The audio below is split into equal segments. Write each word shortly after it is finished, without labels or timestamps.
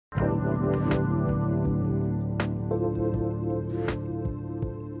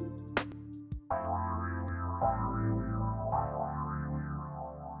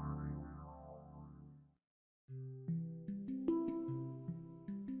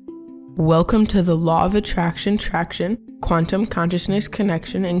Welcome to the Law of Attraction, Traction, Quantum Consciousness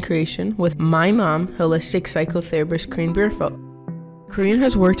Connection and Creation with my mom, holistic psychotherapist Koren Bierfeldt. Koren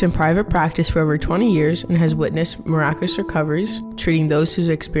has worked in private practice for over 20 years and has witnessed miraculous recoveries, treating those who've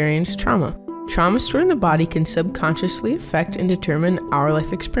experienced trauma. Trauma stored in the body can subconsciously affect and determine our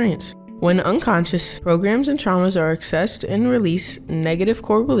life experience. When unconscious, programs and traumas are accessed and released, negative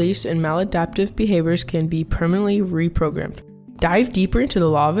core beliefs and maladaptive behaviors can be permanently reprogrammed. Dive deeper into the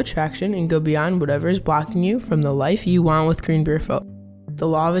law of attraction and go beyond whatever is blocking you from the life you want with Koren Bierfeldt. The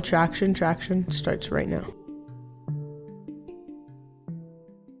law of attraction, traction starts right now.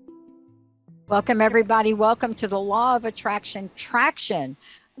 Welcome, everybody. Welcome to the Law of Attraction, Traction.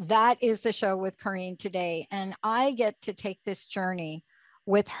 That is the show with Koren today. And I get to take this journey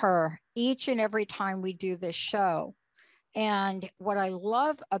with her each and every time we do this show. And what I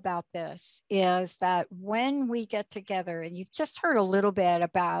love about this is that when we get together, and you've just heard a little bit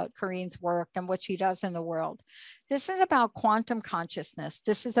about Koren's work and what she does in the world, this is about quantum consciousness.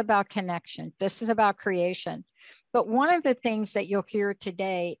 This is about connection. This is about creation. But one of the things that you'll hear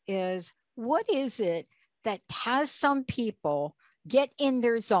today is, what is it that has some people get in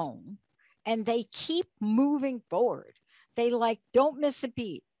their zone and they keep moving forward? They don't miss a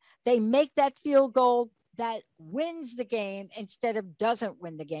beat. They make that field goal that wins the game instead of doesn't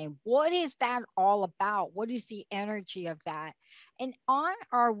win the game. What is that all about? What is the energy of that? And on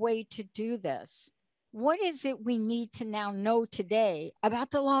our way to do this, what is it we need to now know today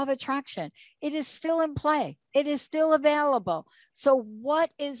about the law of attraction? It is still in play. It is still available. So what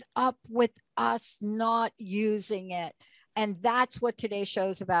is up with us not using it? And that's what today's show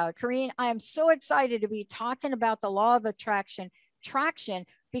is about. Koren, I am so excited to be talking about the law of attraction, traction,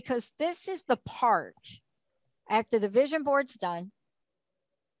 because this is the part after the vision board's done,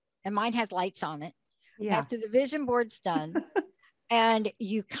 and mine has lights on it. Yeah. After the vision board's done and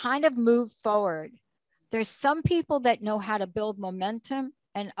you kind of move forward, there's some people that know how to build momentum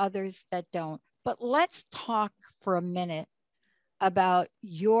and others that don't. But let's talk for a minute about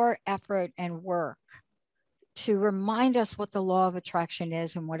your effort and work to remind us what the law of attraction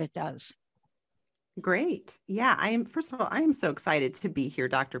is and what it does. Great. Yeah, first of all, I am so excited to be here,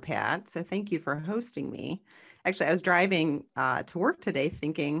 Dr. Pat. So thank you for hosting me. Actually, I was driving to work today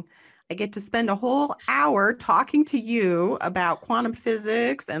thinking I get to spend a whole hour talking to you about quantum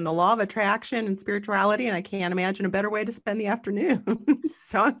physics and the law of attraction and spirituality, and I can't imagine a better way to spend the afternoon.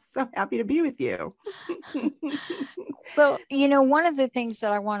 So I'm so happy to be with you. Well, one of the things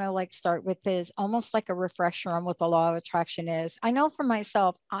that I want to start with is almost like a refresher on what the law of attraction is. I know for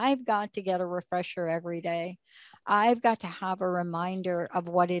myself, I've got to get a refresher every day. I've got to have a reminder of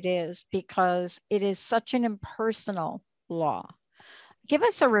what it is because it is such an impersonal law. Give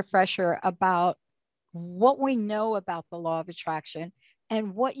us a refresher about what we know about the law of attraction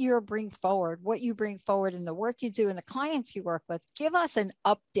and what you bring forward in the work you do and the clients you work with. Give us an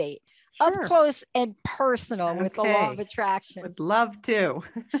update. Sure. Up close and personal with the law of attraction. Would love to.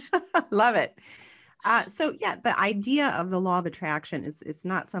 Love it. So yeah, the idea of the law of attraction is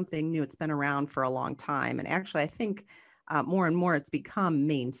not something new. It's been around for a long time. And actually, I think more and more it's become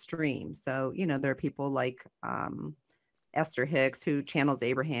mainstream. So, there are people like Esther Hicks who channels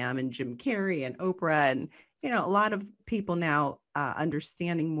Abraham and Jim Carrey and Oprah. And, a lot of people now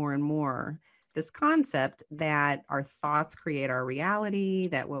understanding more and more this concept that our thoughts create our reality,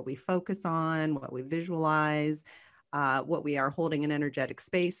 that what we focus on, what we visualize, what we are holding an energetic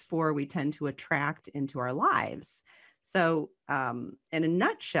space for, we tend to attract into our lives. So in a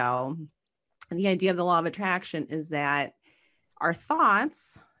nutshell, the idea of the law of attraction is that our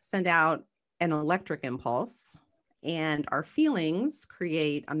thoughts send out an electric impulse and our feelings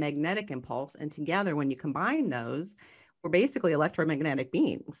create a magnetic impulse. And together, when you combine those, we're basically electromagnetic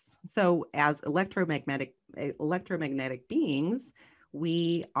beings. So as electromagnetic beings,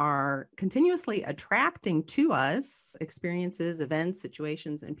 we are continuously attracting to us experiences, events,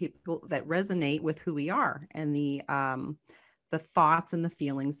 situations, and people that resonate with who we are and the thoughts and the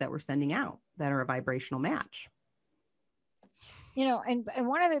feelings that we're sending out that are a vibrational match. And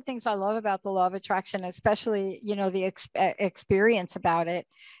one of the things I love about the law of attraction, especially, the experience about it,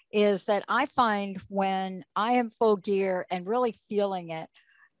 is that I find when I am full gear and really feeling it,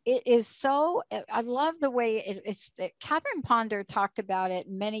 it is so, I love the way Catherine Ponder talked about it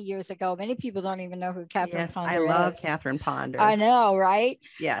many years ago. Many people don't even know who Catherine Yes, I Ponder love is. Catherine Ponder. I know, right?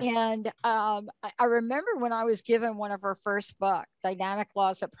 Yes. And I remember when I was given one of her first books, Dynamic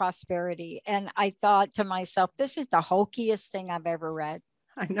Laws of Prosperity. And I thought to myself, this is the hokiest thing I've ever read.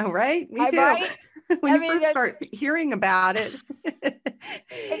 I know, right? Me too. Right? When you first start hearing about it,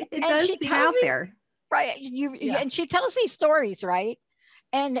 it does seem out there. Right. And she tells these stories, right?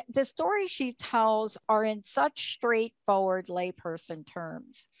 And the stories she tells are in such straightforward layperson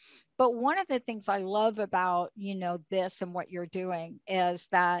terms. But one of the things I love about, this and what you're doing is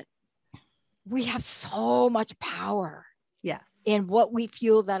that we have so much power. Yes. In what we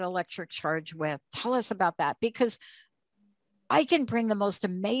fuel that electric charge with. Tell us about that, because I can bring the most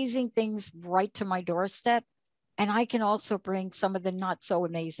amazing things right to my doorstep. And I can also bring some of the not so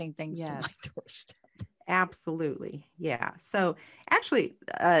amazing things to my doorstep. Absolutely. Yeah. So actually,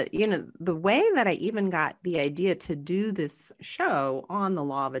 the way that I even got the idea to do this show on the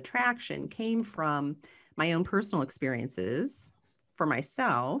law of attraction came from my own personal experiences for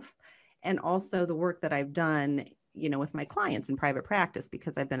myself, and also the work that I've done, with my clients in private practice,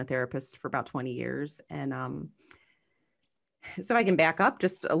 because I've been a therapist for about 20 years. And so I can back up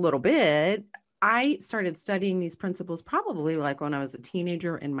just a little bit. I started studying these principles probably like when I was a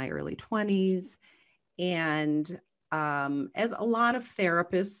teenager in my early 20s. And as a lot of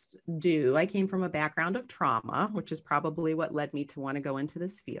therapists do, I came from a background of trauma, which is probably what led me to want to go into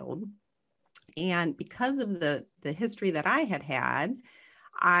this field. And because of the history that I had,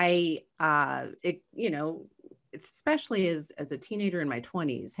 especially as a teenager in my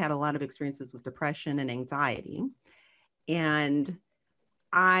 20s, had a lot of experiences with depression and anxiety. And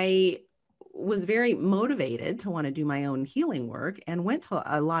I was very motivated to want to do my own healing work, and went to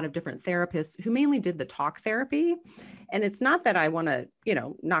a lot of different therapists who mainly did the talk therapy. And it's not that I want to,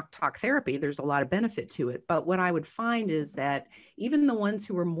 knock talk therapy. There's a lot of benefit to it. But what I would find is that even the ones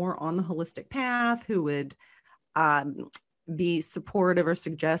who were more on the holistic path, who would be supportive or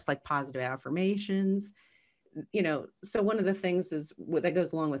suggest like positive affirmations, so one of the things is what that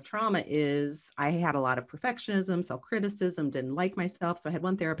goes along with trauma is I had a lot of perfectionism, self-criticism, didn't like myself. So I had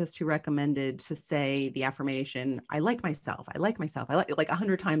one therapist who recommended to say the affirmation, I like myself, I like myself, I like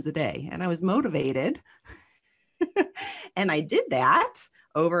 100 times a day. And I was motivated. And I did that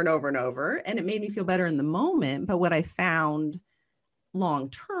over and over and over, and it made me feel better in the moment. But what I found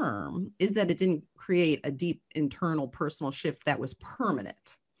long-term is that it didn't create a deep internal personal shift that was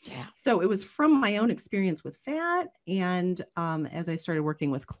permanent. Yeah. So it was from my own experience with that. And as I started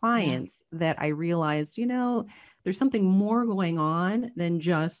working with clients, that I realized, there's something more going on than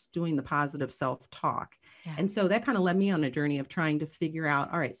just doing the positive self-talk. Yeah. And so that kind of led me on a journey of trying to figure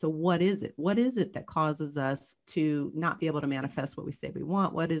out, all right, so what is it? What is it that causes us to not be able to manifest what we say we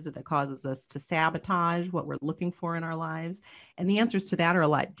want? What is it that causes us to sabotage what we're looking for in our lives? And the answers to that are a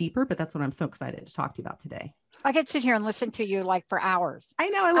lot deeper, but that's what I'm so excited to talk to you about today. I could sit here and listen to you like for hours. I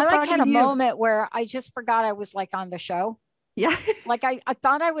know. I had a moment where I just forgot I was like on the show. Yeah. Like I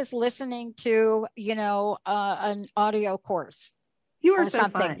thought I was listening to, an audio course. You are so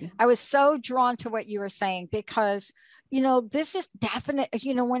fun. I was so drawn to what you were saying because, this is definite,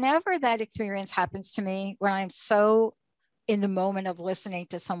 whenever that experience happens to me, when I'm so in the moment of listening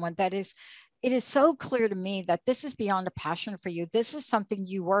to someone, it is so clear to me that this is beyond a passion for you. This is something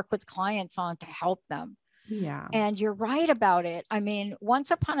you work with clients on to help them. Yeah. And you're right about it. I mean, once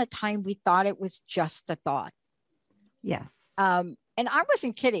upon a time, we thought it was just a thought. Yes. And I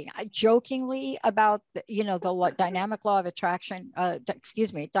wasn't kidding. I jokingly about, the dynamic law of attraction,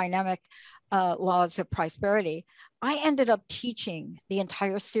 dynamic laws of prosperity. I ended up teaching the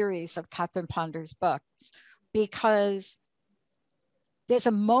entire series of Catherine Ponder's books because there's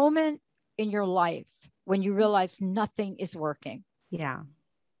a moment in your life when you realize nothing is working. Yeah.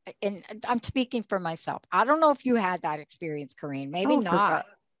 And I'm speaking for myself. I don't know if you had that experience, Koren. Maybe not.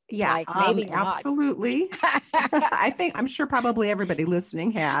 Yeah, maybe not. Absolutely. I'm sure probably everybody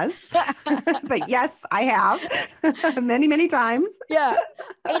listening has, but yes, I have many, many times. Yeah.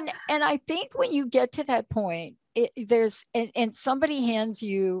 And I think when you get to that point, and somebody hands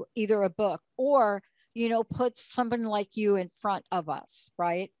you either a book or, puts someone like you in front of us,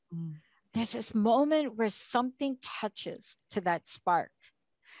 right? Mm. There's this moment where something catches to that spark.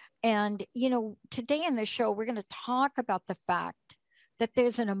 And, today in the show, we're going to talk about the fact that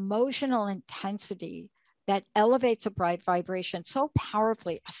there's an emotional intensity that elevates a bright vibration so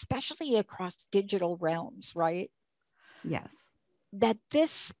powerfully, especially across digital realms, right? Yes. That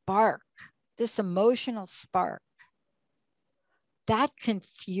this spark, this emotional spark, that can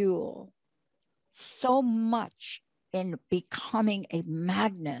fuel so much in becoming a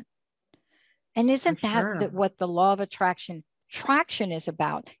magnet. And isn't For that sure. what the law of attraction is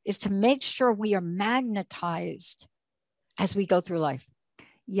about, is to make sure we are magnetized as we go through life.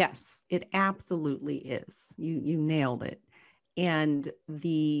 Yes, it absolutely is. You nailed it. And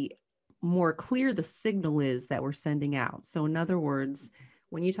the more clear the signal is that we're sending out. So in other words,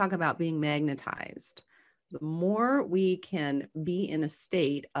 when you talk about being magnetized, the more we can be in a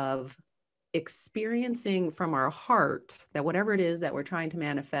state of experiencing from our heart that whatever it is that we're trying to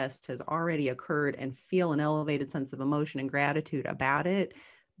manifest has already occurred, and feel an elevated sense of emotion and gratitude about it,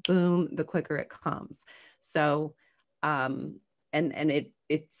 boom, the quicker it comes. So,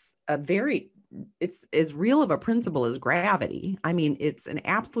 it's as real of a principle as gravity. I mean, it's an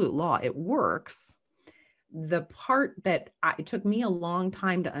absolute law. It works. The part that it took me a long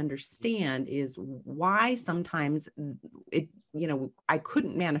time to understand is why sometimes I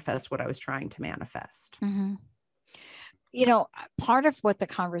couldn't manifest what I was trying to manifest. Mm-hmm. Part of what the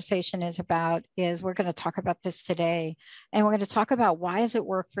conversation is about is we're going to talk about this today, and we're going to talk about why does it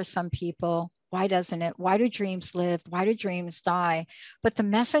work for some people? Why doesn't it? Why do dreams live? Why do dreams die? But the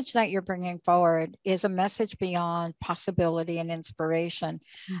message that you're bringing forward is a message beyond possibility and inspiration.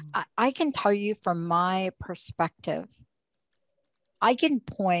 Mm-hmm. I can tell you from my perspective, I can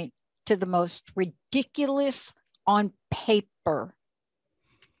point to the most ridiculous on paper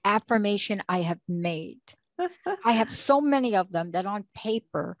affirmation I have made. I have so many of them that on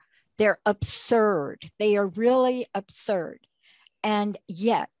paper, they're absurd. They are really absurd. And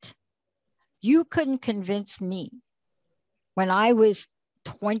yet, you couldn't convince me when I was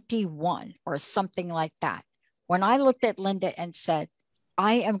 21 or something like that, when I looked at Linda and said,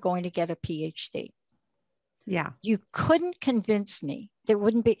 I am going to get a PhD. Yeah. You couldn't convince me. There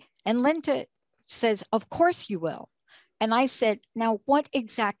wouldn't be. And Linda says, of course you will. And I said, now what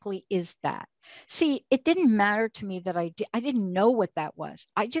exactly is that? See, it didn't matter to me that I didn't know what that was.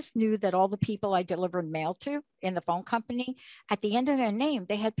 I just knew that all the people I delivered mail to in the phone company, at the end of their name,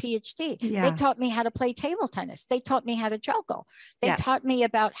 they had PhD. Yeah. They taught me how to play table tennis. They taught me how to juggle. They taught me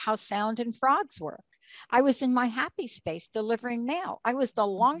about how sound and frogs work. I was in my happy space delivering mail. I was the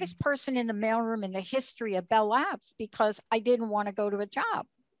longest person in the mailroom in the history of Bell Labs because I didn't want to go to a job.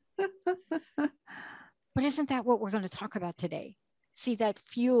 But isn't that what we're going to talk about today? See, that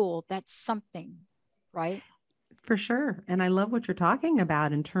fuel, that's something, right? For sure. And I love what you're talking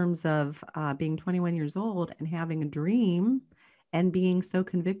about in terms of being 21 years old and having a dream and being so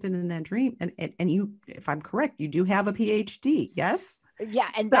convicted in that dream. And you, if I'm correct, you do have a PhD, yes? Yeah.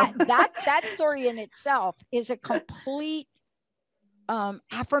 And so that story in itself is a complete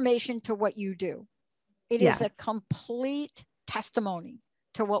affirmation to what you do. It is a complete testimony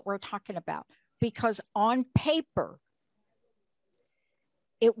to what we're talking about. Because on paper,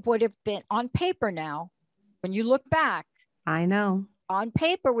 it would have been on paper now, when you look back. I know. On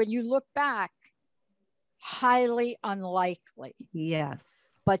paper, when you look back, highly unlikely.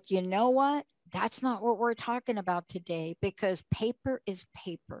 Yes. But you know what? That's not what we're talking about today, because paper is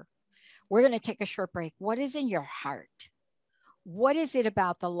paper. We're going to take a short break. What is in your heart? What is it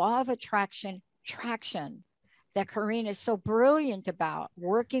about the law of attraction, traction, that Koren is so brilliant about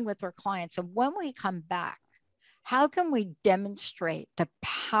working with her clients? And when we come back, how can we demonstrate the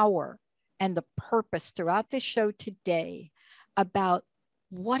power and the purpose throughout the show today about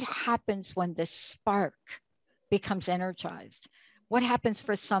what happens when the spark becomes energized? What happens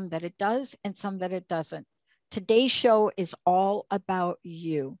for some that it does and some that it doesn't? Today's show is all about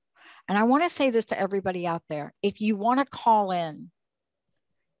you. And I want to say this to everybody out there. If you want to call in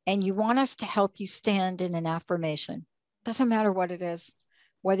and you want us to help you stand in an affirmation, doesn't matter what it is,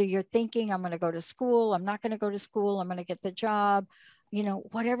 whether you're thinking, I'm going to go to school, I'm not going to go to school, I'm going to get the job,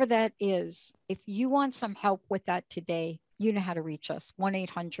 whatever that is. If you want some help with that today, you know how to reach us,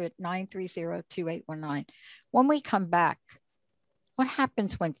 1-800-930-2819. When we come back, what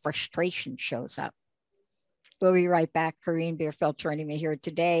happens when frustration shows up? We'll be right back. Koren Bierfeldt joining me here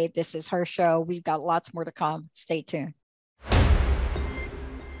today. This is her show. We've got lots more to come. Stay tuned.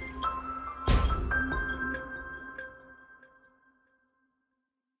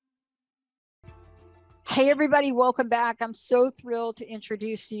 Hey, everybody, welcome back. I'm so thrilled to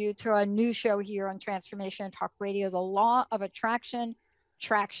introduce you to a new show here on Transformation Talk Radio, The Law of Attraction,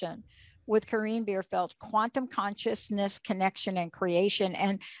 Traction, with Koren Bierfeldt, Quantum Consciousness, Connection, and Creation.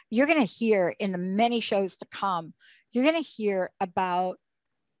 And you're going to hear in the many shows to come, you're going to hear about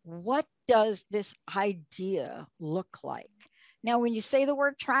what does this idea look like. Now, when you say the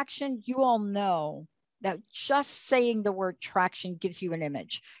word traction, you all know that just saying the word traction gives you an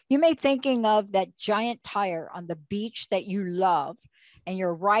image. You may be thinking of that giant tire on the beach that you love, and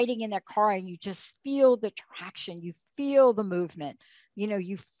you're riding in that car and you just feel the traction, you feel the movement,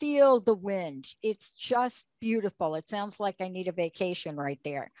 you feel the wind. It's just beautiful. It sounds like I need a vacation right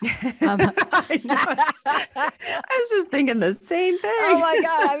there. I know. I was just thinking the same thing. Oh my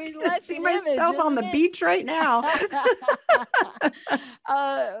God. I mean, I see myself on the beach right now.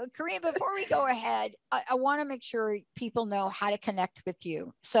 Koren, before we go ahead, I want to make sure people know how to connect with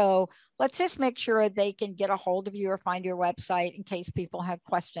you. So let's just make sure they can get a hold of you or find your website in case people have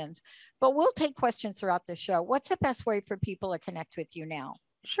questions. But we'll take questions throughout the show. What's the best way for people to connect with you now?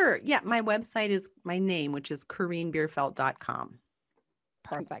 Sure. Yeah. My website is my name, which is KorenBierfeldt.com.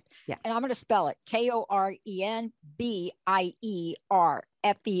 Perfect. Yeah. And I'm going to spell it KorenBierfeldt.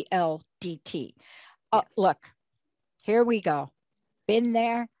 Yes. Look, here we go. Been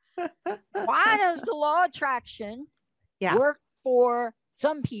there. Why does the law of attraction work for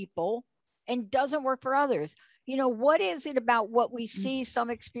some people and doesn't work for others? What is it about what we see, some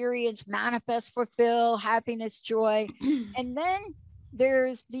experience, manifest, fulfill, happiness, joy, and then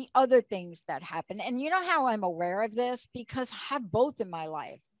there's the other things that happen. And you know how I'm aware of this? Because I have both in my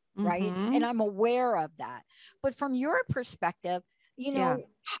life, right? And I'm aware of that. But from your perspective,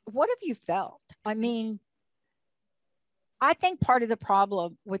 what have you felt? I mean, I think part of the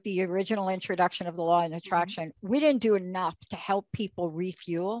problem with the original introduction of the law of attraction, we didn't do enough to help people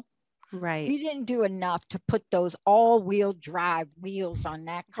refuel. Right. We didn't do enough to put those all-wheel drive wheels on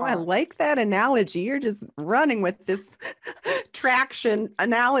that car. Oh, I like that analogy. You're just running with this traction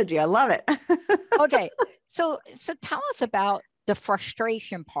analogy. I love it. Okay. So tell us about the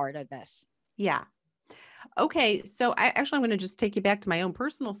frustration part of this. Yeah. Okay. So I'm going to just take you back to my own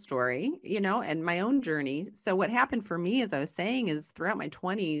personal story, and my own journey. So what happened for me, as I was saying, is throughout my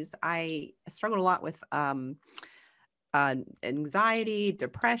 20s, I struggled a lot with anxiety,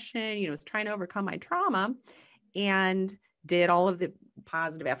 depression, was trying to overcome my trauma, and did all of the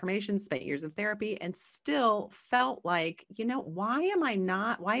positive affirmations, spent years in therapy, and still felt like, why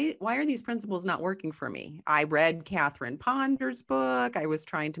are these principles not working for me? I read Catherine Ponder's book. I was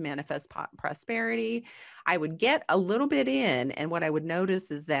trying to manifest prosperity. I would get a little bit in. And what I would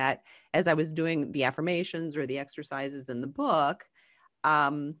notice is that as I was doing the affirmations or the exercises in the book,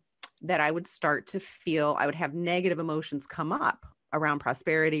 that I would start to feel, I would have negative emotions come up around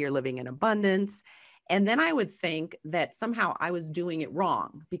prosperity or living in abundance. And then I would think that somehow I was doing it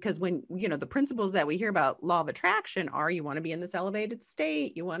wrong, because when, the principles that we hear about law of attraction are, you want to be in this elevated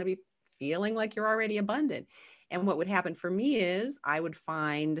state, you want to be feeling like you're already abundant. And what would happen for me is I would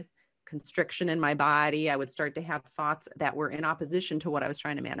find constriction in my body. I would start to have thoughts that were in opposition to what I was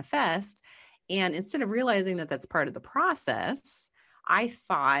trying to manifest. And instead of realizing that that's part of the process, I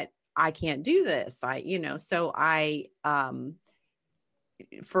thought, I can't do this. So I,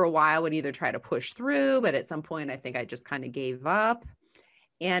 for a while would either try to push through, but at some point I think I just kind of gave up.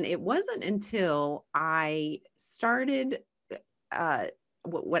 And it wasn't until I started,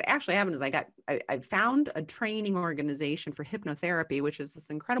 what actually happened is I found a training organization for hypnotherapy, which is this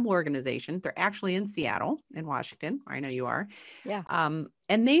incredible organization. They're actually in Seattle, in Washington. I know you are. Yeah.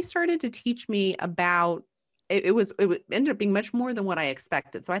 And they started to teach me about, it ended up being much more than what I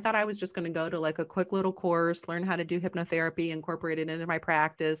expected. So I thought I was just going to go to like a quick little course, learn how to do hypnotherapy, incorporate it into my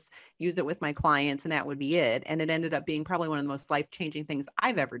practice, use it with my clients, and that would be it. And it ended up being probably one of the most life-changing things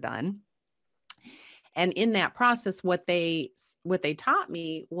I've ever done. And in that process, what they taught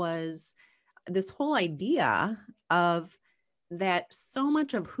me was this whole idea of that so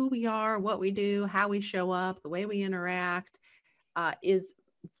much of who we are, what we do, how we show up, the way we interact, is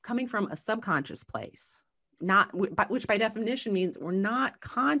coming from a subconscious place. Which by definition means we're not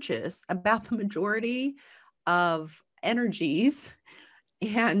conscious about the majority of energies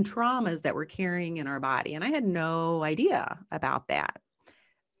and traumas that we're carrying in our body. And I had no idea about that.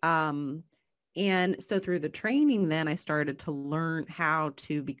 And so through the training, then I started to learn how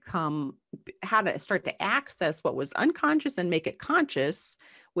to start to access what was unconscious and make it conscious,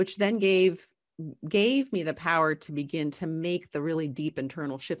 which then gave me the power to begin to make the really deep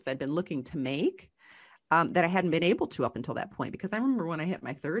internal shifts I'd been looking to make. That I hadn't been able to up until that point. Because I remember when I hit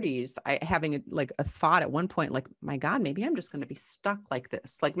my 30s, having a thought at one point, like, my God, maybe I'm just going to be stuck like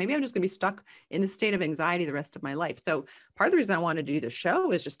this. Like, maybe I'm just going to be stuck in the state of anxiety the rest of my life. So part of the reason I wanted to do the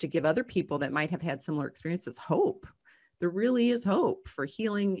show is just to give other people that might have had similar experiences hope. There really is hope for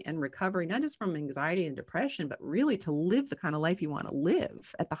healing and recovery, not just from anxiety and depression, but really to live the kind of life you want to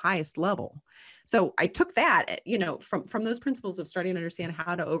live at the highest level. So I took that, from those principles of starting to understand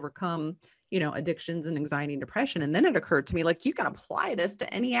how to overcome, addictions and anxiety and depression. And then it occurred to me, like, you can apply this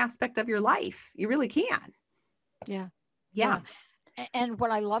to any aspect of your life. You really can. Yeah. Yeah. And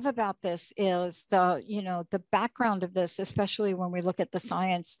what I love about this is the background of this, especially when we look at the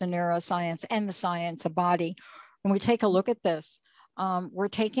science, the neuroscience, and the science of body. When we take a look at this, we're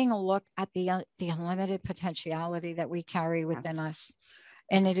taking a look at the unlimited potentiality that we carry within us.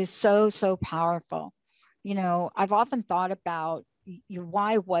 And it is so, so powerful. I've often thought about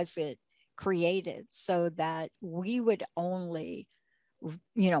why was it created so that we would only,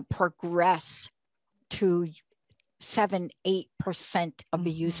 progress to 7-8% of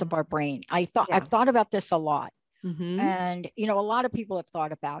the use of our brain. I've thought about this a lot. And, a lot of people have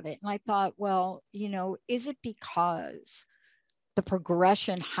thought about it. And I thought, well, is it because the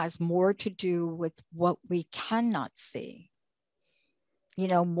progression has more to do with what we cannot see?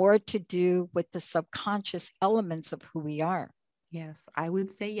 More to do with the subconscious elements of who we are. Yes, I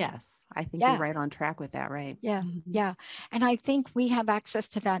would say yes. I think you're right on track with that, right? Yeah, yeah. And I think we have access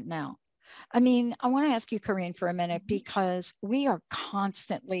to that now. I mean, I want to ask you, Koren, for a minute, because we are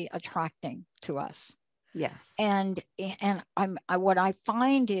constantly attracting to us. Yes. And what I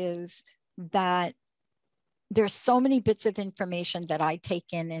find is that there's so many bits of information that I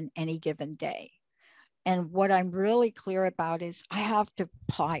take in any given day. And what I'm really clear about is I have to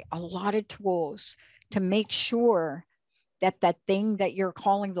apply a lot of tools to make sure that thing that you're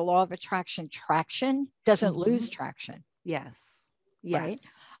calling the law of attraction traction doesn't lose traction. Yes.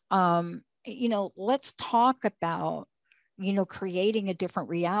 Yes. Right. Let's talk about, creating a different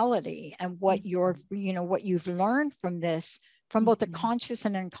reality and what what you've learned from this, from both the conscious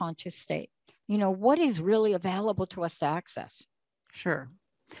and unconscious state. What is really available to us to access? Sure.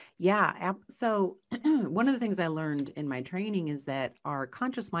 Yeah. So one of the things I learned in my training is that our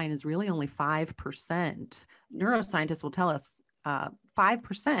conscious mind is really only 5%. Neuroscientists will tell us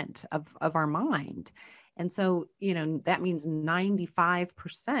 5% of our mind. And so, that means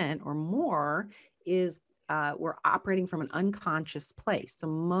 95% or more is we're operating from an unconscious place. So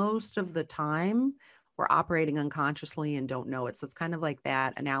most of the time we're operating unconsciously and don't know it. So it's kind of like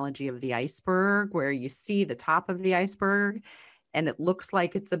that analogy of the iceberg where you see the top of the iceberg and it looks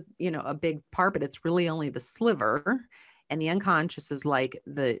like it's a big part, but it's really only the sliver. And the unconscious is like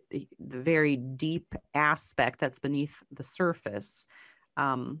the very deep aspect that's beneath the surface.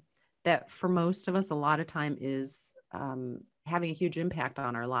 That for most of us, a lot of time is having a huge impact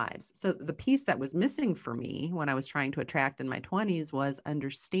on our lives. So the piece that was missing for me when I was trying to attract in my 20s was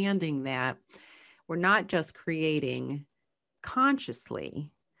understanding that we're not just creating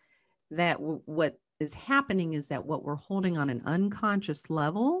consciously, that what is happening is that what we're holding on an unconscious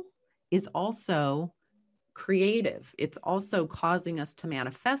level is also creative. It's also causing us to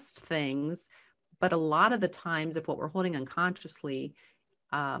manifest things. But a lot of the times, if what we're holding unconsciously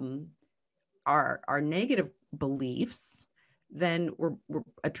are negative beliefs, then we're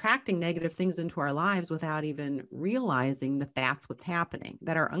attracting negative things into our lives without even realizing that that's what's happening,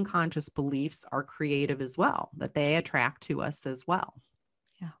 that our unconscious beliefs are creative as well, that they attract to us as well.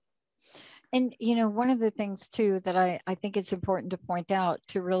 Yeah. And, one of the things too, that I think it's important to point out,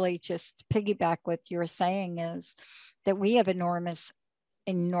 to really just piggyback what you're saying, is that we have enormous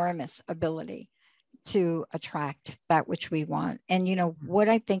ability to attract that which we want. And, what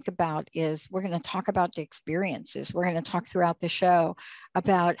I think about is we're going to talk about the experiences. We're going to talk throughout the show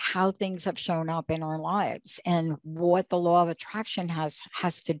about how things have shown up in our lives and what the law of attraction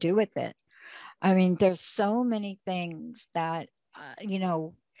has to do with it. I mean, there's so many things that,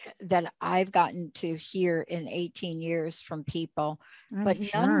 that I've gotten to hear in 18 years from people, but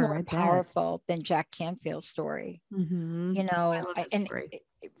none more powerful than Jack Canfield's story.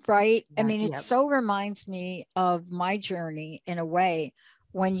 Right. I mean, it so reminds me of my journey in a way,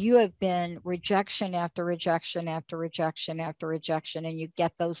 when you have been rejection after rejection after rejection after rejection, and you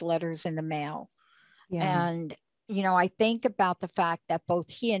get those letters in the mail. Yeah. And, I think about the fact that both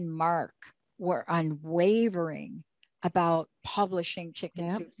he and Mark were unwavering about publishing Chicken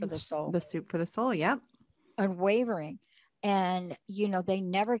Soup for the Soul. The Soup for the Soul. Yep. Unwavering. And, they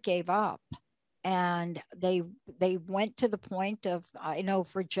never gave up. And they went to the point of, I know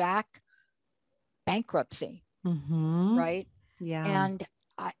for Jack, bankruptcy, right? Yeah. And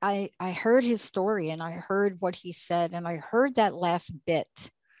I heard his story, and I heard what he said, and I heard that last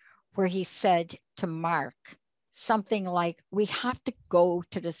bit where he said to Mark something like, we have to go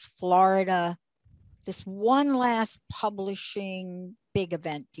to this Florida, this one last publishing big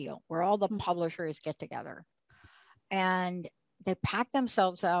event deal where all the publishers get together. And they packed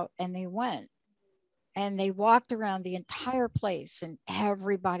themselves out and they went. And they walked around the entire place and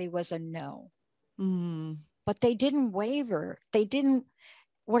everybody was a no. But they didn't waver.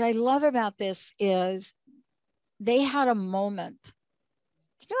 What I love about this is they had a moment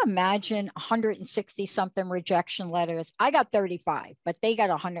Can you imagine 160 something rejection letters? I got 35, but they got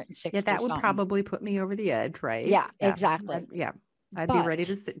 160. Yeah, that would something. probably put me over the edge, right? Yeah, exactly. I'd be ready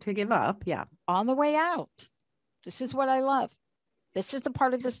to give up. Yeah. On the way out, this is what I love. This is the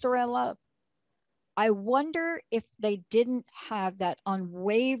part of the story I love. I wonder if they didn't have that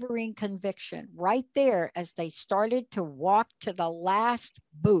unwavering conviction right there as they started to walk to the last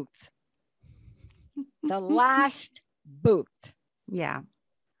booth. The last booth. Yeah.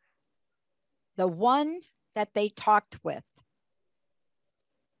 The one that they talked with.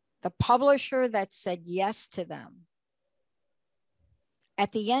 The publisher that said yes to them.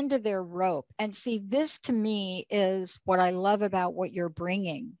 At the end of their rope. And see, this to me is what I love about what you're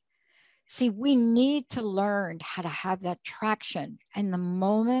bringing. See, we need to learn how to have that traction in the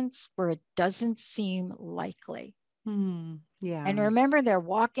moments where it doesn't seem likely. Yeah. And remember, they're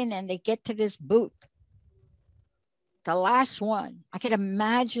walking and they get to this booth. The last one. I could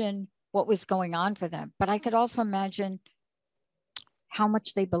imagine what was going on for them, but I could also imagine how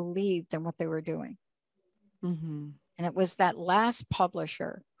much they believed in what they were doing. Mm-hmm. And it was that last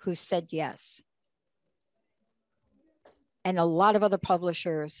publisher who said yes. And a lot of other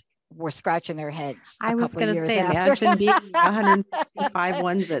publishers were scratching their heads. I was going to say, imagine being 155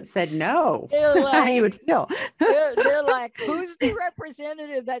 ones that said no. Like, how you would feel. they're like, who's the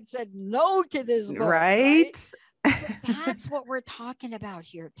representative that said no to this book? Right? But that's what we're talking about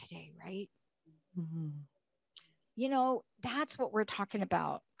here today, right? Mm-hmm. You know, that's what we're talking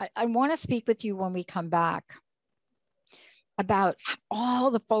about. I want to speak with you when we come back about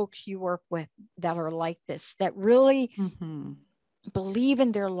all the folks you work with that are like this, that really believe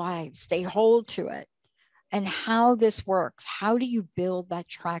in their lives, they hold to it, and how this works. How do you build that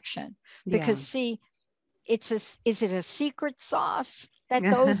traction? Because see, is it a secret sauce that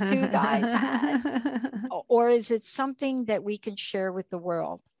those two guys had? Or is it something that we can share with the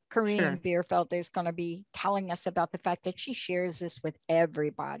world? Koren Bierfeldt is going to be telling us about the fact that she shares this with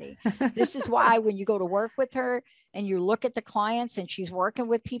everybody. This is why when you go to work with her and you look at the clients and she's working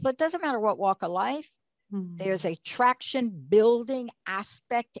with people, it doesn't matter what walk of life, there's a traction building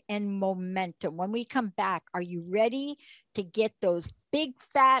aspect and momentum. When we come back, are you ready to get those big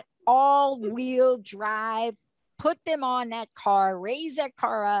fat all-wheel drive, put them on that car, raise that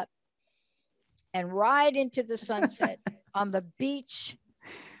car up, and ride into the sunset on the beach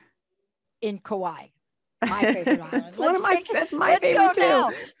in Kauai? My favorite island. That's my favorite too.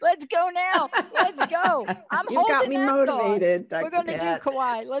 Now. Let's go now. Let's go. I'm You've holding got me that motivated. thought. We're going to do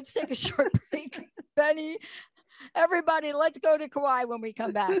Kauai. Let's take a short break. Benny, everybody, let's go to Kauai when we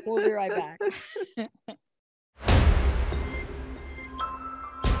come back. We'll be right back.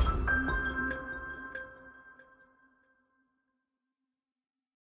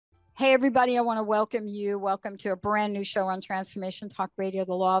 Hey, everybody, I want to welcome you. Welcome to a brand new show on Transformation Talk Radio,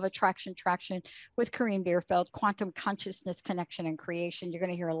 The Law of Attraction, Traction with Koren Bierfeldt, Quantum Consciousness, Connection, and Creation. You're going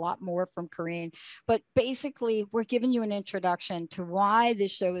to hear a lot more from Koren. But basically, we're giving you an introduction to why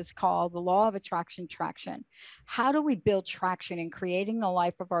this show is called The Law of Attraction, Traction. How do we build traction in creating the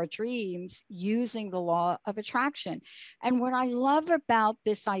life of our dreams using the law of attraction? And what I love about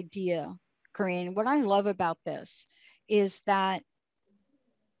this idea, Koren, what I love about this is that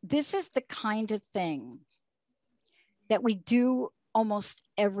this is the kind of thing that we do almost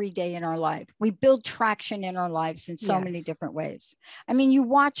every day in our life. We build traction in our lives in so many different ways. I mean, you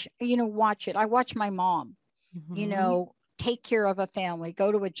watch it. I watch my mom, take care of a family,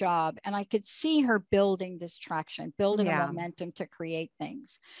 go to a job, and I could see her building this traction, building a momentum to create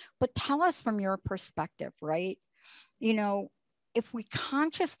things. But tell us from your perspective, right? If we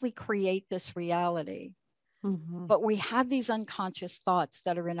consciously create this reality, but we have these unconscious thoughts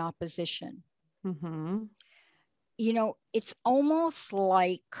that are in opposition. It's almost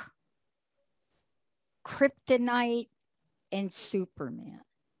like kryptonite and Superman.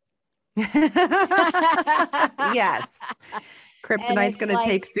 Yes. Kryptonite's going to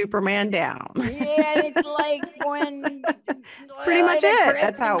take Superman down. Yeah, it's like when... That's pretty much it.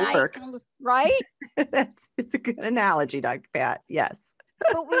 That's how it works. Right? It's a good analogy, Dr. Pat. Yes.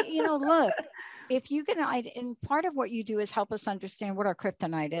 But look, if you can, and part of what you do is help us understand what our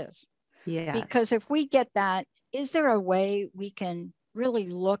kryptonite is. Yeah. Because if we get that, is there a way we can really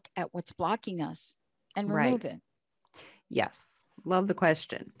look at what's blocking us and remove it? Yes. Love the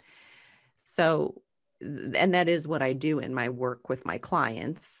question. So, and that is what I do in my work with my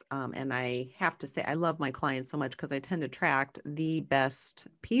clients. And I have to say, I love my clients so much because I tend to attract the best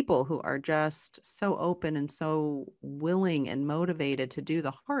people who are just so open and so willing and motivated to do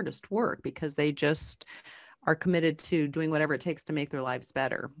the hardest work because they just are committed to doing whatever it takes to make their lives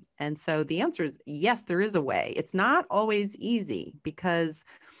better. And so the answer is yes, there is a way. It's not always easy, because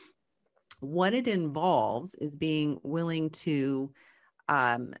what it involves is being willing to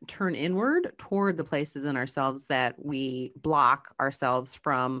turn inward toward the places in ourselves that we block ourselves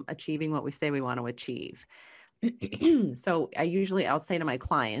from achieving what we say we want to achieve. So I'll say to my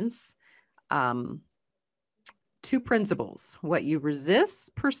clients, two principles: what you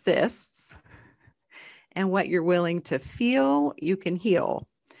resist persists, and what you're willing to feel, you can heal.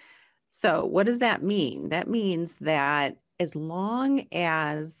 So what does that mean? That means that as long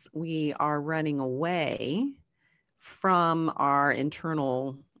as we are running away from our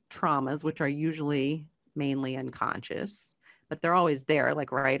internal traumas, which are usually mainly unconscious, but they're always there,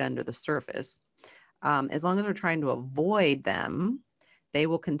 like right under the surface. As long as we're trying to avoid them, they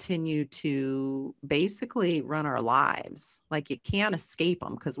will continue to basically run our lives. Like, you can't escape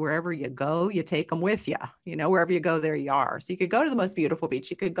them, because wherever you go, you take them with you. Wherever you go, there you are. So you could go to the most beautiful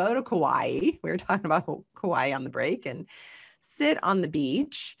beach. You could go to Kauai. We were talking about Kauai on the break, and sit on the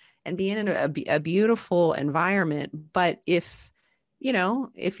beach and be in a beautiful environment. But if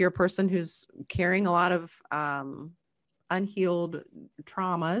you're a person who's carrying a lot of unhealed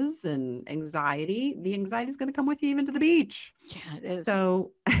traumas and anxiety, the anxiety is going to come with you even to the beach. Yeah, it is.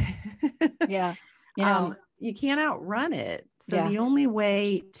 So yeah, you can't outrun it. So Yeah. the only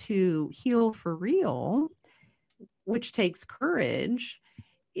way to heal for real, which takes courage,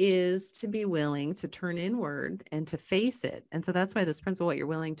 is to be willing to turn inward and to face it. And so that's why this principle, what you're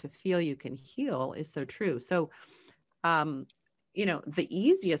willing to feel, you can heal, is so true. So, the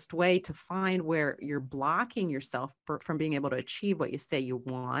easiest way to find where you're blocking yourself from being able to achieve what you say you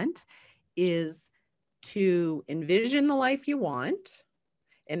want is to envision the life you want,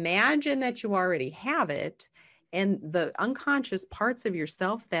 imagine that you already have it, and the unconscious parts of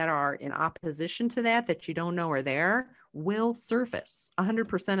yourself that are in opposition to that you don't know are there, will surface.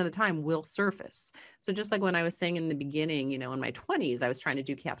 100% of the time will surface. So just like when I was saying in the beginning, in my 20s, I was trying to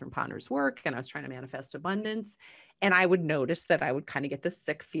do Catherine Ponder's work, and I was trying to manifest abundance. And I would notice that I would kind of get this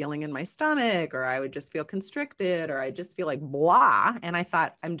sick feeling in my stomach, or I would just feel constricted, or I just feel like blah. And I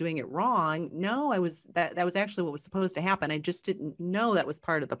thought, I'm doing it wrong. No, that was actually what was supposed to happen. I just didn't know that was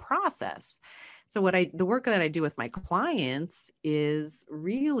part of the process. So the work that I do with my clients is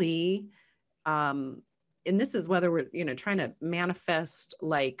really, and this is whether we're, trying to manifest,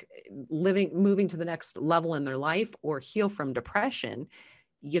 like moving to the next level in their life, or heal from depression,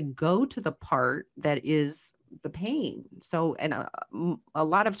 you go to the part that is the pain. So, and a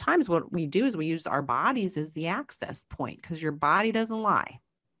lot of times what we do is we use our bodies as the access point, because your body doesn't lie.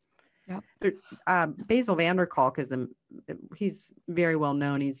 Yep. Bessel van der Kolk he's very well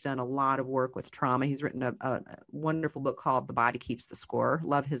known. He's done a lot of work with trauma. He's written a wonderful book called The Body Keeps the Score.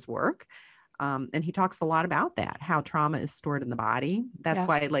 Love his work. And he talks a lot about that, how trauma is stored in the body. That's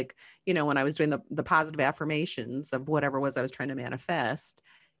why, when I was doing the positive affirmations of whatever it was I was trying to manifest,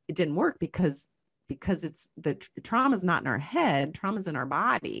 it didn't work because it's the trauma is not in our head, trauma is in our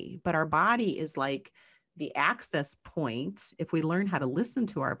body, but our body is like the access point. If we learn how to listen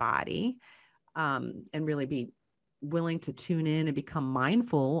to our body, and really be willing to tune in and become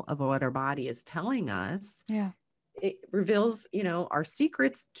mindful of what our body is telling us, it reveals, our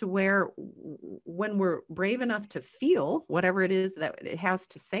secrets to where, when we're brave enough to feel whatever it is that it has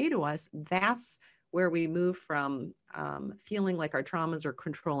to say to us, that's where we move from feeling like our traumas are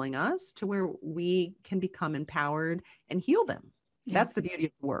controlling us to where we can become empowered and heal them. Yeah. That's the beauty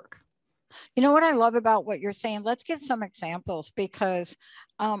of the work. You know what I love about what you're saying? Let's give some examples, because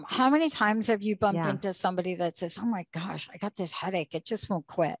how many times have you bumped into somebody that says, oh my gosh, I got this headache, it just won't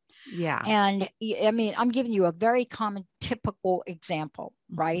quit. Yeah. And I mean, I'm giving you a very common, typical example,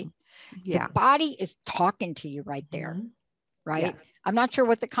 right? Yeah. The body is talking to you right there. Mm-hmm. Right. Yes. I'm not sure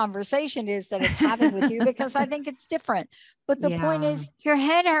what the conversation is that it's having with you, because I think it's different. But the point is, your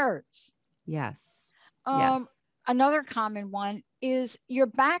head hurts. Yes. Yes. Another common one is your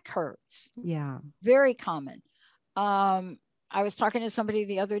back hurts. Yeah. Very common. I was talking to somebody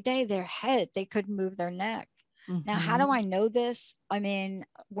the other day, their head, they couldn't move their neck. Mm-hmm. Now, how do I know this? I mean,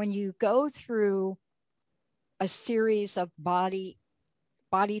 when you go through a series of body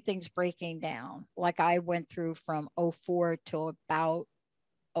things breaking down, like I went through from 04 till about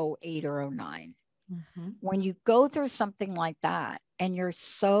 08 or 09. Mm-hmm. When you go through something like that and you're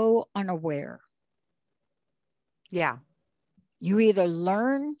so unaware, you either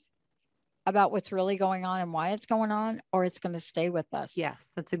learn about what's really going on and why it's going on, or it's going to stay with us.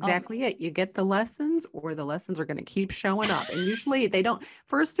 Yes, that's exactly it. You get the lessons, or the lessons are going to keep showing up. And usually they don't,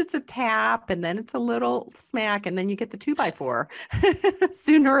 first it's a tap, and then it's a little smack, and then you get the 2x4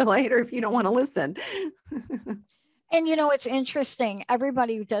 sooner or later if you don't want to listen. And, you know, it's interesting.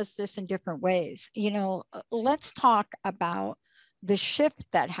 Everybody does this in different ways. You know, let's talk about the shift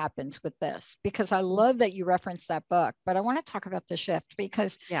that happens with this, because I love that you referenced that book, but I want to talk about the shift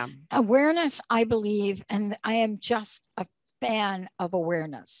because awareness, I believe, and I am just a fan of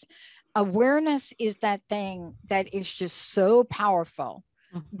awareness. Awareness is that thing that is just so powerful.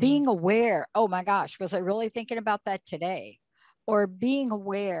 Being aware, oh my gosh, was I really thinking about that today? Or being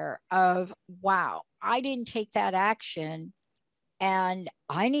aware of, wow, I didn't take that action and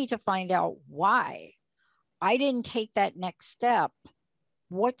I need to find out why. I didn't take that next step.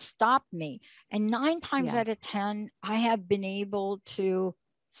 What stopped me? And 9 times out of 10, I have been able to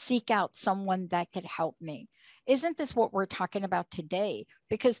seek out someone that could help me. Isn't this what we're talking about today?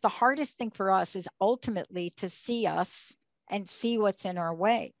 Because the hardest thing for us is ultimately to see us and see what's in our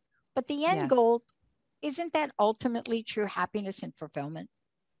way. But the end goal, isn't that ultimately true happiness and fulfillment?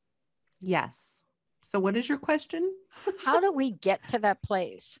 Yes. So what is your question? How do we get to that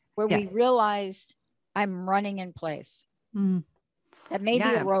place where we realize I'm running in place? That may be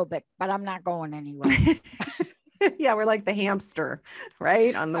aerobic, but I'm not going anywhere. We're like the hamster,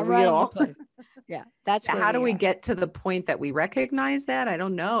 right? On the wheel. Yeah, that's how do we get to the point that we recognize that? I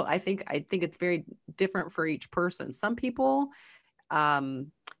don't know. I think it's very different for each person. Some people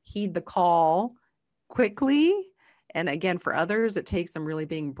heed the call quickly. And again, for others, it takes them really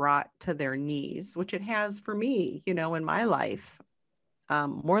being brought to their knees, which it has for me, you know, in my life,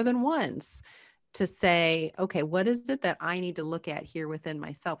 more than once, to say, okay, what is it that I need to look at here within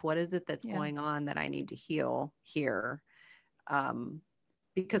myself? What is it that's going on that I need to heal here?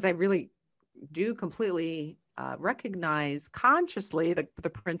 Because I really do completely recognize consciously the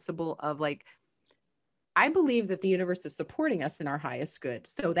principle of, like, I believe that the universe is supporting us in our highest good.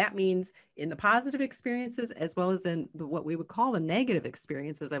 So that means in the positive experiences, as well as in what we would call the negative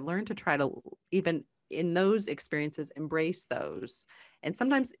experiences, I've learned to try to, even in those experiences, embrace those. And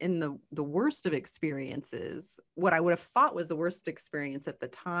sometimes in the worst of experiences, what I would have thought was the worst experience at the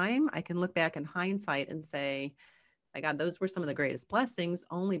time, I can look back in hindsight and say, my God, those were some of the greatest blessings,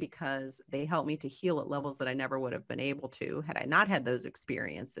 only because they helped me to heal at levels that I never would have been able to had I not had those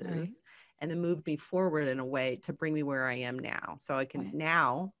experiences. Right. And then moved me forward in a way to bring me where I am now. So I can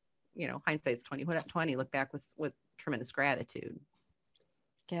now, you know, hindsight's 2020, look back with tremendous gratitude.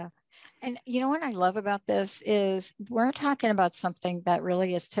 Yeah. And you know what I love about this is we're talking about something that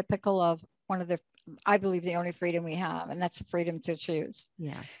really is typical of one of the, I believe, the only freedom we have, and that's the freedom to choose.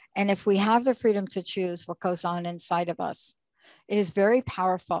 Yes. And if we have the freedom to choose what goes on inside of us, it is very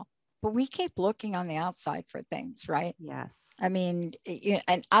powerful. But we keep looking on the outside for things, right? Yes. I mean,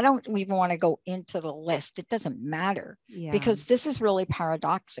 and I don't even want to go into the list. It doesn't matter because this is really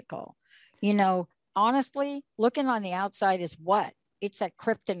paradoxical. You know, honestly, looking on the outside is what? It's that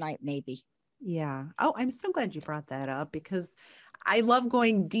kryptonite, maybe. Yeah. Oh, I'm so glad you brought that up, because I love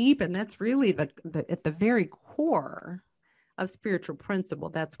going deep, and that's really the at the very core of spiritual principle.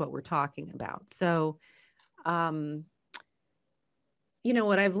 That's what we're talking about. So, you know,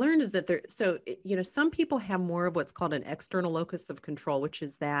 what I've learned is that some people have more of what's called an external locus of control, which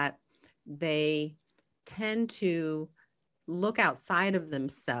is that they tend to look outside of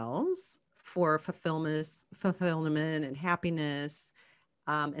themselves for fulfillment and happiness,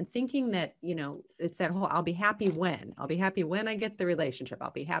 and thinking that, you know, it's that whole, I'll be happy when I get the relationship.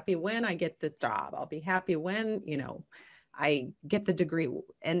 I'll be happy when I get the job. I'll be happy when, you know, I get the degree.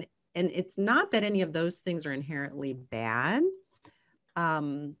 And it's not that any of those things are inherently bad.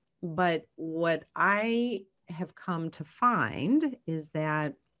 But what I have come to find is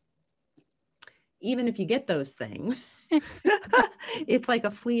that even if you get those things, it's like a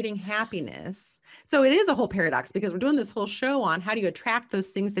fleeting happiness. So it is a whole paradox, because we're doing this whole show on how do you attract those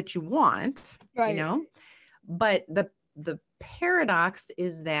things that you want, you know, but the paradox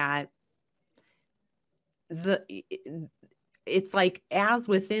is that it's like as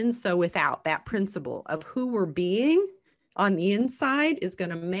within, so without. That principle of who we're being on the inside is going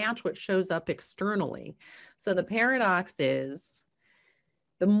to match what shows up externally. So the paradox is,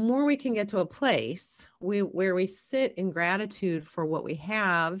 the more we can get to a place where we sit in gratitude for what we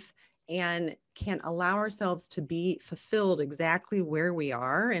have and can allow ourselves to be fulfilled exactly where we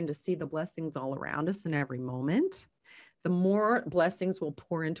are and to see the blessings all around us in every moment, the more blessings will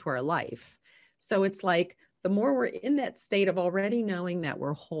pour into our life. So it's like the more we're in that state of already knowing that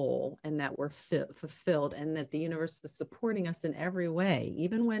we're whole and that we're fulfilled and that the universe is supporting us in every way,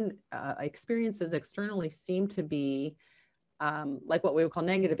 even when experiences externally seem to be like what we would call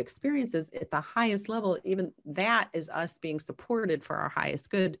negative experiences at the highest level, even that is us being supported for our highest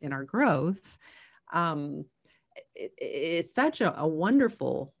good in our growth. It's such a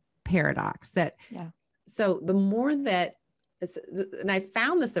wonderful paradox that, so the more that, and I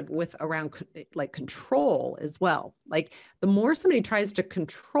found this with around like control as well. Like the more somebody tries to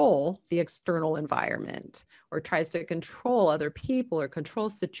control the external environment or tries to control other people or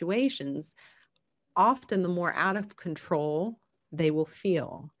control situations, often the more out of control they will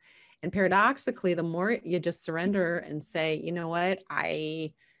feel. And paradoxically, the more you just surrender and say, you know what,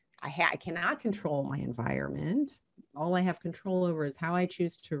 I cannot control my environment. All I have control over is how I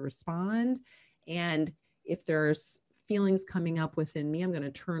choose to respond. And if there's feelings coming up within me, I'm going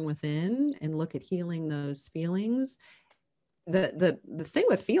to turn within and look at healing those feelings. The thing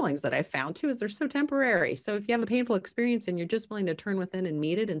with feelings that I found too is they're so temporary. So if you have a painful experience and you're just willing to turn within and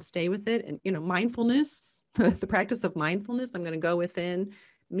meet it and stay with it, and mindfulness, the practice of mindfulness, I'm going to go within,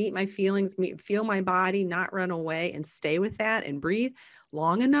 meet my feelings, feel my body, not run away, and stay with that and breathe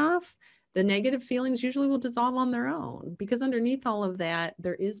long enough, the negative feelings usually will dissolve on their own, because underneath all of that,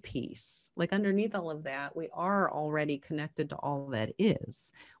 there is peace. Like underneath all of that, we are already connected to all that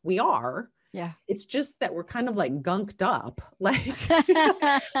is. We are. Yeah. It's just that we're kind of like gunked up. Like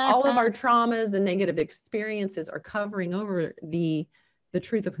all of our traumas and negative experiences are covering over the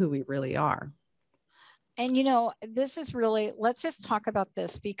truth of who we really are. And, this is really, let's just talk about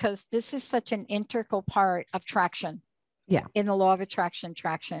this, because this is such an integral part of traction. Yeah. In the law of attraction,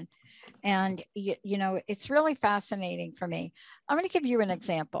 traction. And, it's really fascinating for me. I'm going to give you an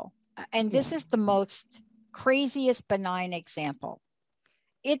example. And this is the most craziest benign example.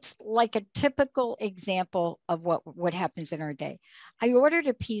 It's like a typical example of what happens in our day. I ordered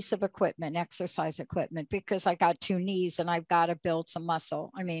a piece of equipment, exercise equipment, because I got 2 knees and I've got to build some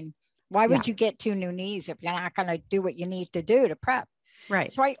muscle. I mean, why would you get 2 new knees if you're not going to do what you need to do to prep?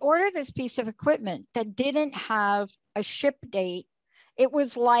 Right. So I ordered this piece of equipment that didn't have a ship date. It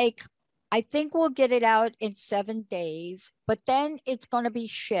was like, I think we'll get it out in 7 days, but then it's going to be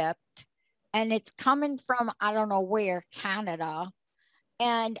shipped and it's coming from, I don't know where, Canada.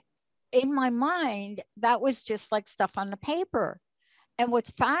 And in my mind, that was just like stuff on the paper. And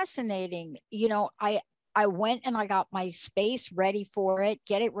what's fascinating, I went and I got my space ready for it,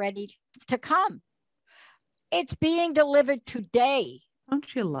 get it ready to come. It's being delivered today.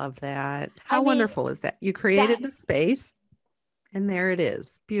 Don't you love that? How wonderful is that? You created the space and there it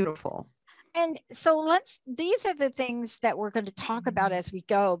is. Beautiful. And so these are the things that we're going to talk about as we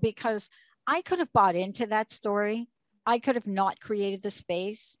go, because I could have bought into that story. I could have not created the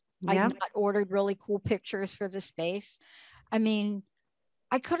space. I not ordered really cool pictures for the space. I mean,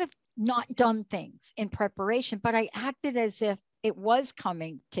 I could have not done things in preparation, but I acted as if it was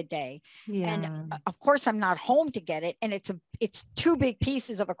coming today. Yeah. And of course I'm not home to get it. And it's 2 big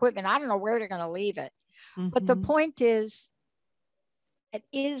pieces of equipment. I don't know where they're going to leave it. Mm-hmm. But the point is, it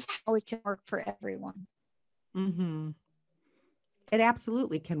is how it can work for everyone. Mm-hmm. It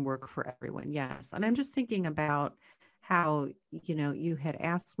absolutely can work for everyone. Yes. And I'm just thinking about how, you had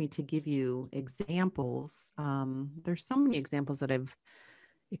asked me to give you examples. There's so many examples that I've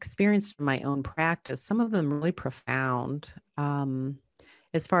experienced in my own practice, some of them really profound,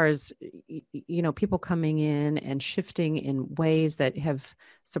 as far as, people coming in and shifting in ways that have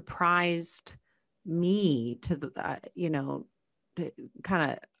surprised me to the,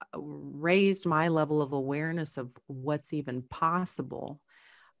 kind of raised my level of awareness of what's even possible.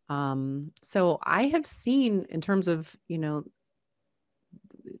 So I have seen, in terms of,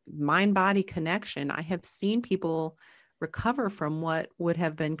 mind-body connection, I have seen people recover from what would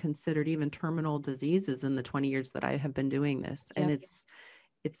have been considered even terminal diseases in the 20 years that I have been doing this. Yep. And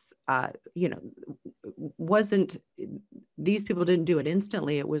these people didn't do it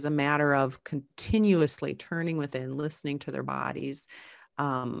instantly. It was a matter of continuously turning within, listening to their bodies,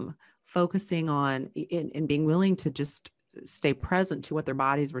 focusing on and being willing to just stay present to what their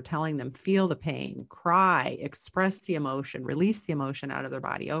bodies were telling them, feel the pain, cry, express the emotion, release the emotion out of their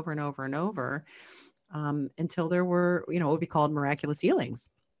body over and over and over, until there were, what would be called miraculous healings.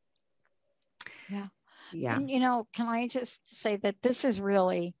 Yeah. Yeah. And, can I just say that this is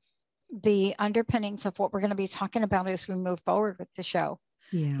really the underpinnings of what we're going to be talking about as we move forward with the show.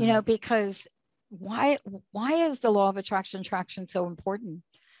 Yeah. Because why is the law of attraction so important?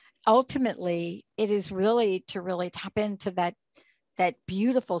 Ultimately, it is really to really tap into that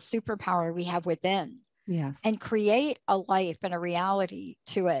beautiful superpower we have within. Yes. And create a life and a reality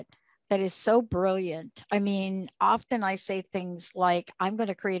to it that is so brilliant. I mean, often I say things like, I'm going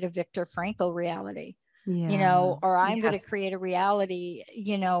to create a Viktor Frankl reality, Yeah. or I'm going to Yes. create a reality,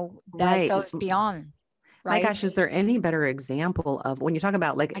 that Right. goes beyond, My right? gosh, is there any better example of when you talk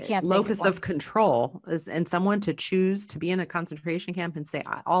about I like can't think of locus one. of control and someone to choose to be in a concentration camp and say,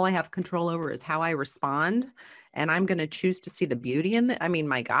 all I have control over is how I respond. And I'm going to choose to see the beauty in it. I mean,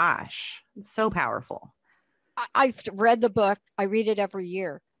 my gosh, so powerful. I've read the book. I read it every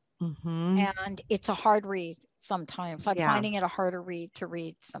year, Mm-hmm. and it's a hard read sometimes. I'm Yeah. finding it a harder read to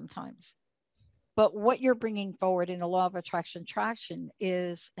read sometimes. But what you're bringing forward in the law of attraction traction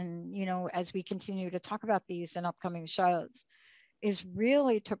is, and as we continue to talk about these in upcoming shows, is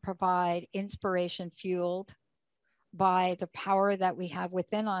really to provide inspiration fueled by the power that we have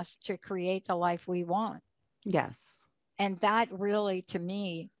within us to create the life we want. Yes. And that really, to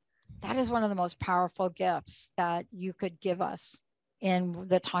me, that is one of the most powerful gifts that you could give us in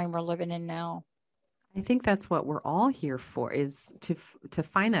the time we're living in now. I think that's what we're all here for, is to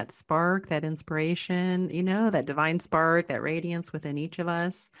find that spark, that inspiration, that divine spark, that radiance within each of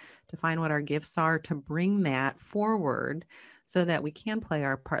us, to find what our gifts are, to bring that forward so that we can play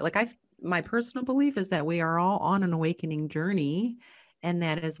our part. Like my personal belief is that we are all on an awakening journey, and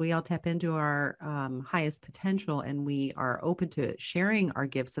that as we all tap into our highest potential and we are open to sharing our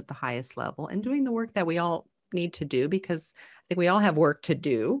gifts at the highest level and doing the work that we all need to do, because I think we all have work to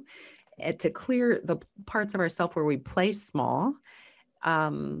do, to clear the parts of ourselves where we play small,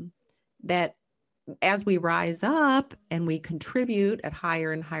 that as we rise up and we contribute at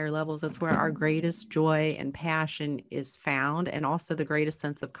higher and higher levels, that's where our greatest joy and passion is found, and also the greatest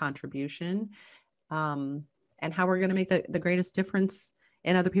sense of contribution, and how we're going to make the greatest difference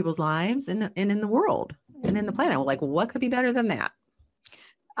in other people's lives and in the world and in the planet. Like, what could be better than that?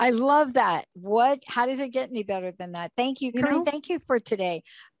 I love that. How does it get any better than that? Thank you, Koren. Thank you for today.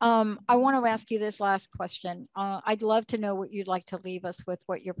 I want to ask you this last question. I'd love to know what you'd like to leave us with,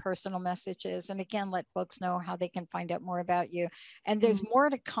 what your personal message is. And again, let folks know how they can find out more about you. And there's more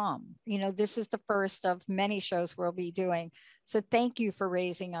to come. This is the first of many shows we'll be doing. So thank you for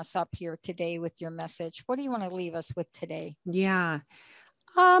raising us up here today with your message. What do you want to leave us with today? Yeah.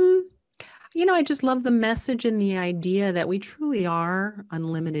 I just love the message and the idea that we truly are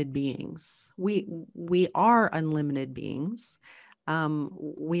unlimited beings. We are unlimited beings.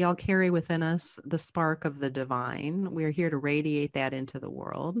 We all carry within us the spark of the divine. We are here to radiate that into the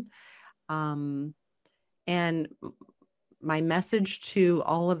world. And my message to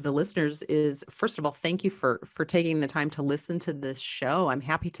all of the listeners is, first of all, thank you for taking the time to listen to this show. I'm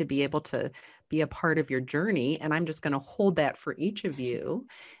happy to be able to be a part of your journey. And I'm just going to hold that for each of you,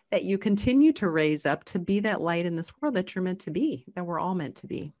 that you continue to raise up to be that light in this world that you're meant to be, that we're all meant to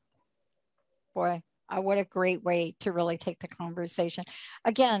be. Boy, what a great way to really take the conversation.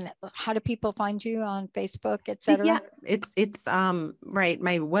 Again, how do people find you on Facebook, etc.? Yeah, it's right.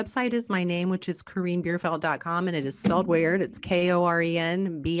 My website is my name, which is KorenBierfeldt.com, and it is spelled weird. It's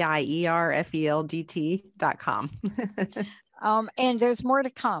KorenBierfeldt.com. And there's more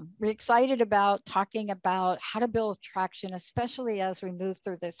to come. We're excited about talking about how to build traction, especially as we move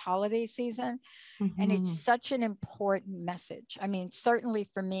through this holiday season. Mm-hmm. And it's such an important message. I mean, certainly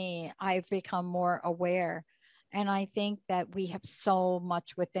for me, I've become more aware. And I think that we have so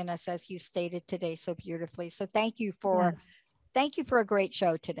much within us, as you stated today so beautifully. So thank you for a great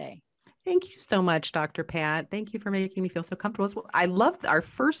show today. Thank you so much, Dr. Pat. Thank you for making me feel so comfortable. I loved our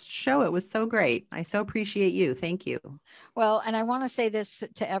first show. It was so great. I so appreciate you. Thank you. Well, and I want to say this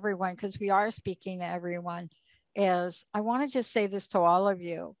to everyone, because we are speaking to everyone, is I want to just say this to all of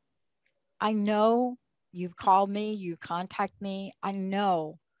you. I know you've called me, you contact me. I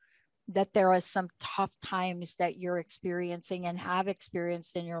know that there are some tough times that you're experiencing and have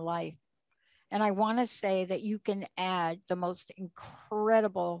experienced in your life. And I want to say that you can add the most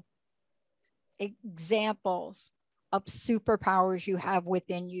incredible examples of superpowers you have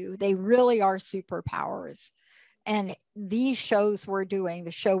within you. They really are superpowers. And these shows we're doing,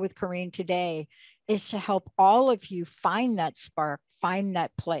 the show with Koren today, is to help all of you find that spark, find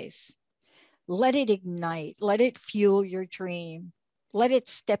that place. Let it ignite, let it fuel your dream. Let it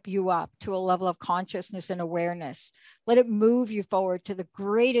step you up to a level of consciousness and awareness. Let it move you forward to the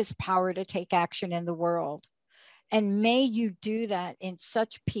greatest power to take action in the world. And may you do that in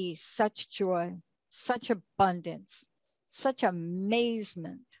such peace, such joy, such abundance, such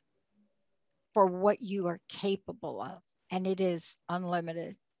amazement for what you are capable of. And it is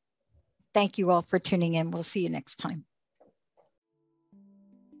unlimited. Thank you all for tuning in. We'll see you next time.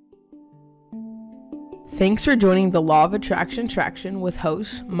 Thanks for joining the Law of Attraction Traction with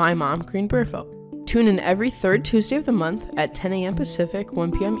host, my mom, Koren Bierfeldt. Tune in every third Tuesday of the month at 10 a.m. Pacific,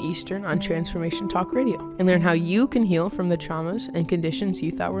 1 p.m. Eastern on Transformation Talk Radio and learn how you can heal from the traumas and conditions you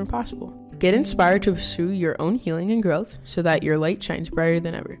thought were impossible. Get inspired to pursue your own healing and growth so that your light shines brighter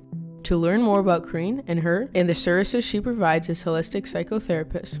than ever. To learn more about Koren and the services she provides as holistic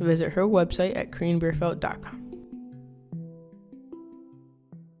psychotherapist, visit her website at korenbierfeldt.com.